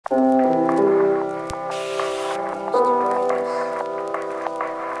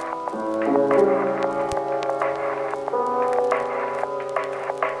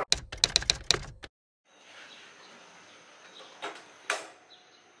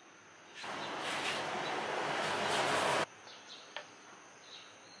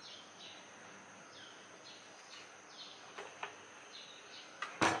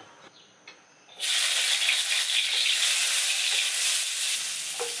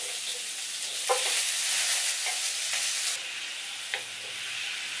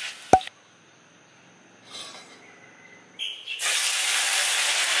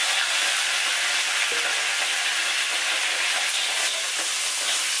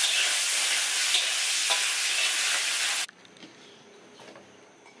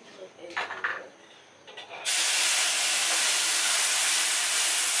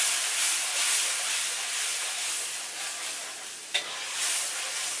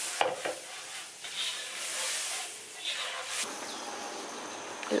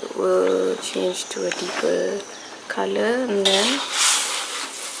It will change to a deeper color, and then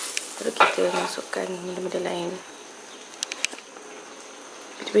baru kita masukkan benda-benda lain.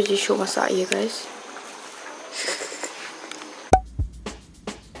 Kita boleh show masak je guys.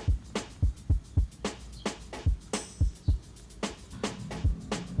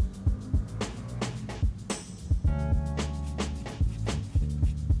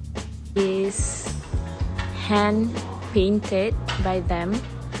 Is hand painted by them.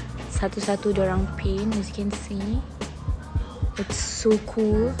 Satu-satu dorang paint, as you can see. It's so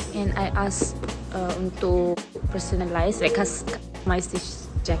cool, and I asked untuk personalize, like customize this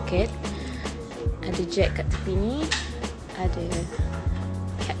jacket. Ada jack kat tepi ni, ada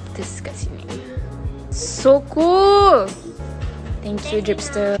cactus kat sini. So cool! Thank you,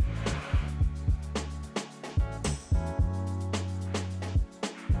 Dripster.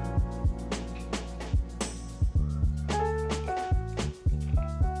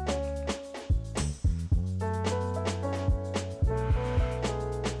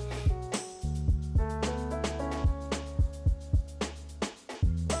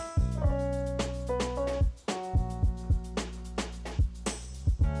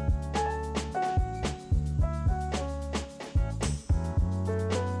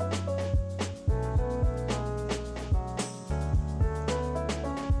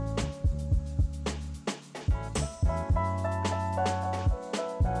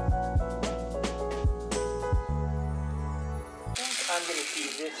 I'm going to see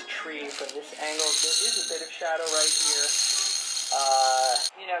this tree from this angle. There is a bit of shadow right here.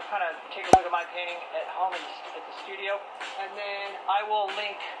 You know, kind of take a look at my painting at home at the studio. And then I will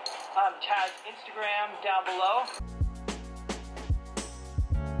link Taz's Instagram down below.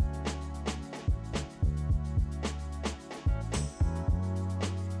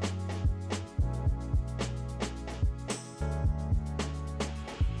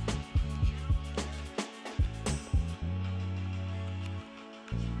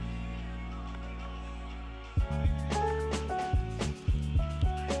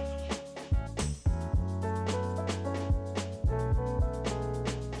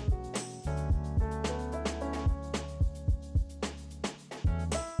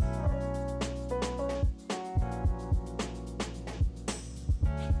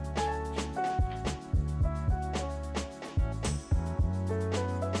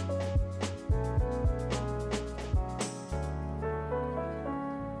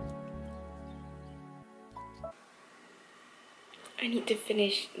 I need to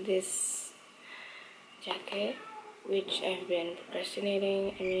finish this jacket, which I've been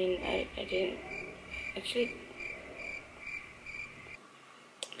procrastinating. I mean, I didn't actually,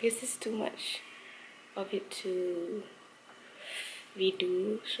 because it's too much of it to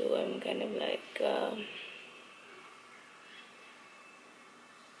redo, so I'm kind of like so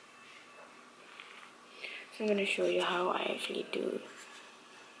I'm gonna show you how I actually do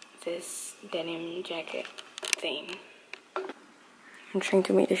this denim jacket thing. I'm trying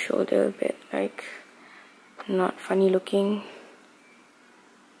to make the shoulder a bit like not funny looking.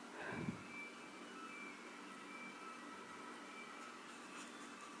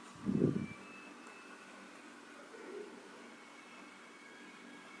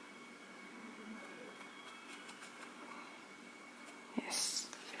 Yes.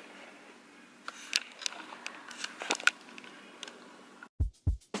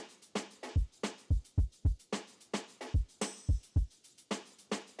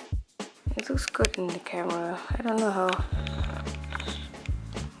 It looks good in the camera. I don't know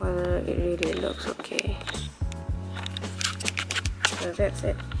whether it really looks okay. So that's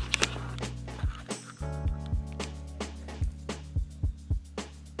it.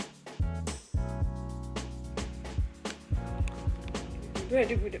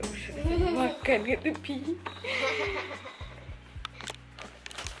 Ada budak makan kat tepi.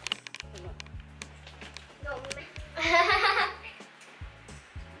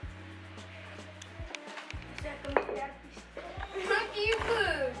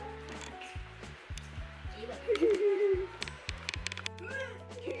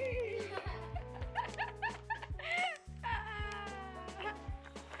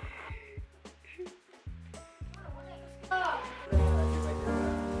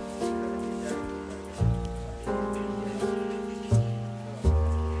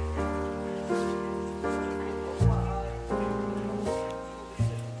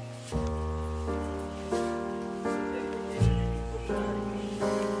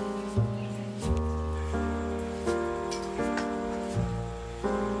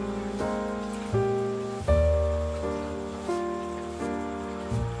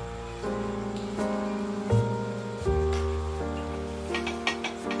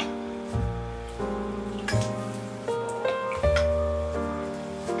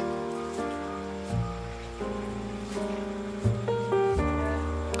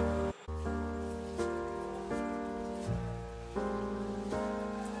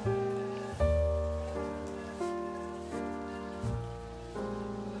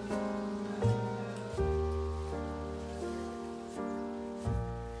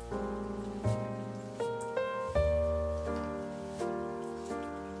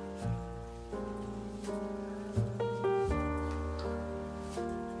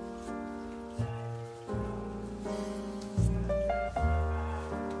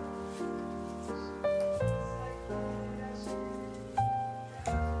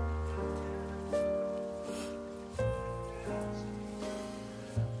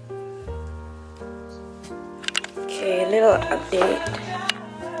 Okay, a little update.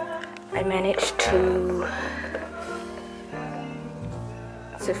 I managed to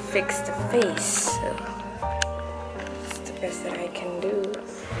fix the face, so it's the best that I can do.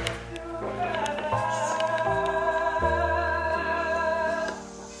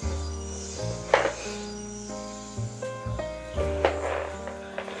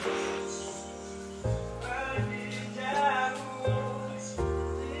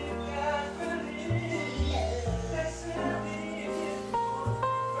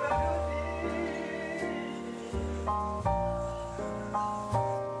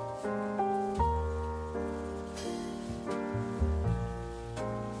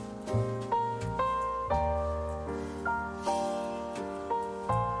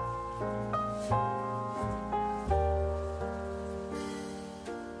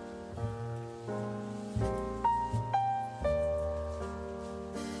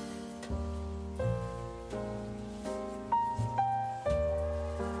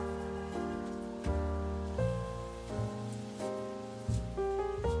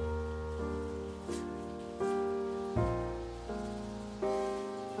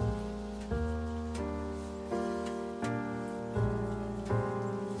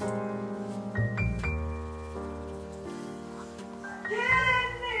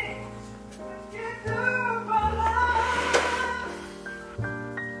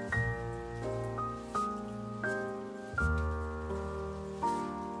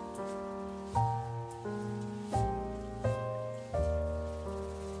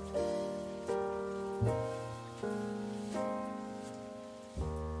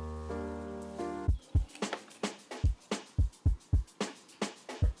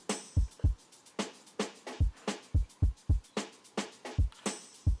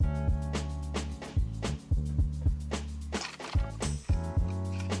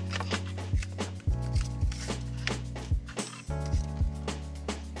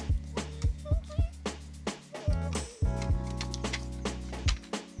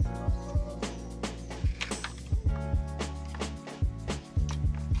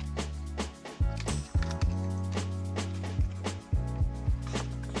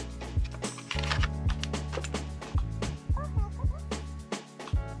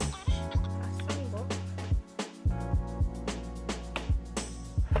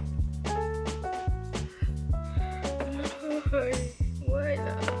 What?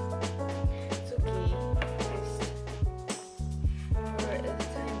 It's okay. Just for the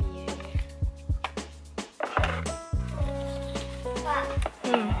time being. Pak,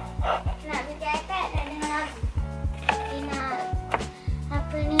 nak pergi iPad nak dengar lagu. Tapi nak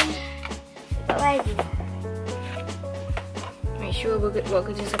apa ni? Tak baju. Make sure buat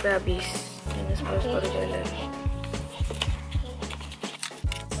kerja sampai habis. Jangan separuh-separuh jalan.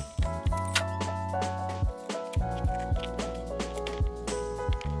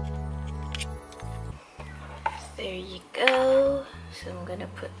 There you go. So I'm gonna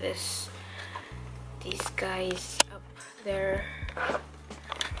put these guys up there.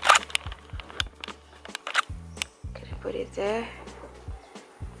 Gonna put it there.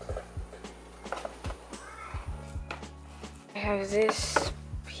 I have this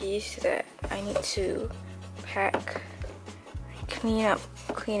piece that I need to pack, clean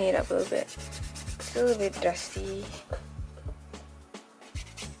it up a little bit. It's a little bit dusty.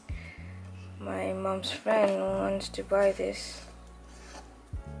 My mom's friend wants to buy this.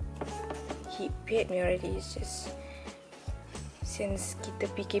 He paid me already. It's just since kita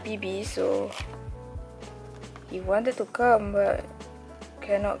PKPB, so he wanted to come but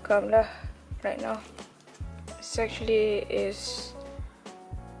cannot come lah right now. This actually is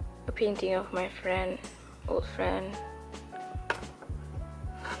a painting of my friend, old friend.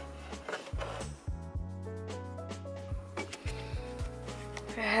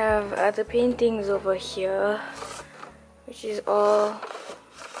 I have other paintings over here, which is all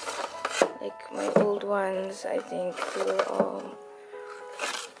like my old ones. I think they were all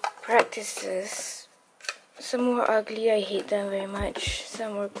practices. Some were ugly, I hate them very much.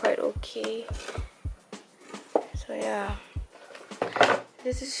 Some were quite okay. So yeah,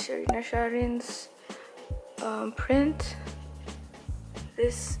 this is Sharina Sharin's print.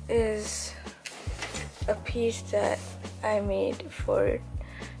 This is a piece that I made for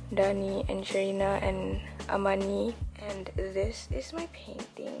Dani and Sharina and Amani, and this is my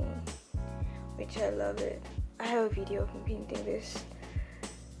painting, which I love it. I have a video of me painting this.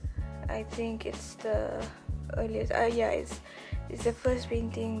 I think it's the earliest, yeah, it's the first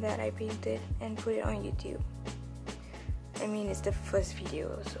painting that I painted and put it on YouTube. I mean, it's the first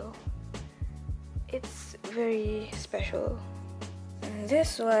video, so it's very special. And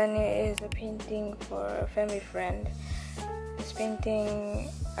this one is a painting for a family friend. This painting,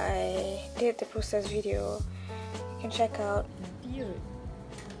 I did the process video. You can check out.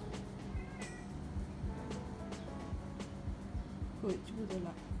 Cuba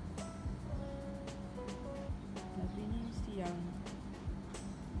tolak. Tapi ni mesti yang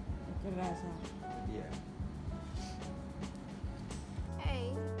keras lah.